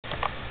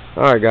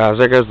Alright guys,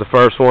 there goes the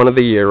first one of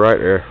the year right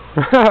there.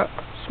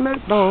 Smoke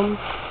bomb.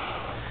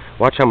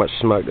 Watch how much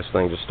smoke this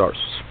thing just starts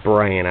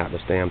spraying out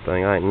this damn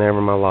thing. I ain't never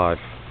in my life.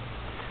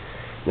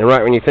 And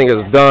right when you think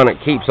it's done, it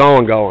keeps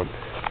on going.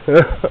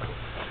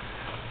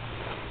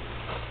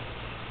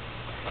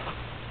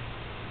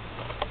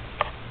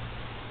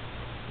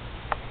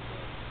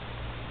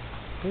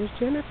 Here's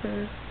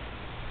Jennifer.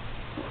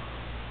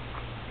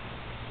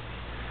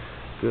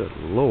 Good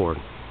Lord.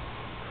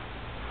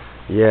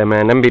 Yeah,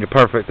 man, that'd be the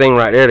perfect thing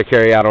right there to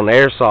carry out on the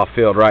airsoft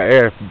field right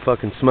there.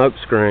 Fucking smoke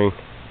screen.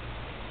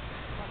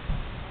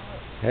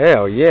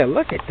 Hell yeah,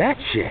 look at that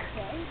shit.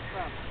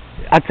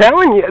 I'm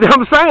telling you,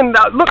 I'm saying,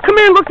 look, come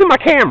here and look at my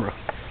camera.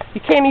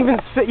 You can't even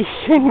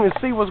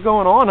see what's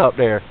going on up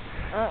there.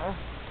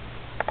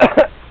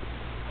 But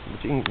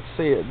you can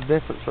see the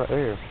difference right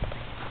there.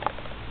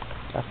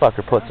 That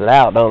fucker puts it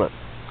out, don't it?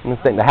 I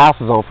think the house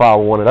is on fire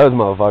with one of those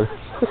motherfuckers.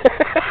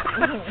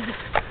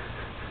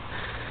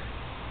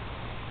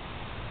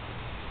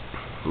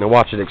 Now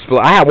watch it explode.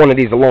 I had one of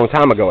these a long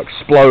time ago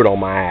explode on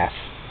my ass.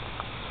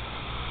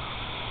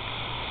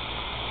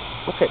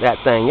 Look at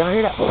that thing. Y'all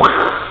hear that?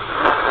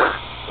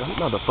 That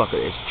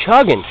motherfucker is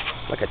chugging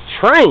like a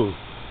train.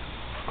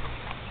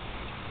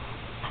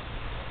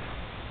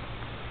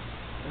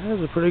 That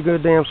was a pretty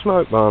good damn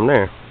smoke bomb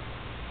there.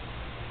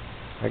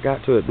 I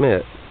got to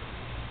admit.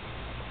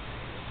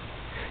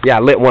 Yeah, I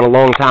lit one a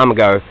long time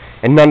ago,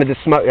 and none of the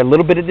smoke, a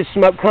little bit of the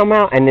smoke come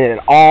out, and then it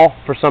all,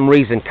 for some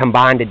reason,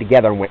 combined it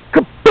together and went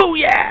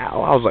kabooyah!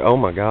 I was like, oh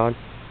my god.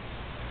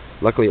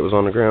 Luckily it was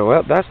on the ground.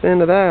 Well, that's the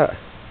end of that.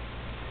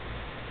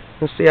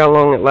 Let's see how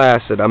long it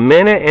lasted. 1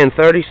 minute and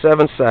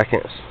 37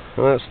 seconds.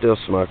 Well, it's still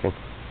smoking.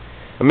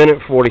 1 minute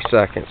and 40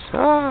 seconds.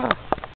 Ah.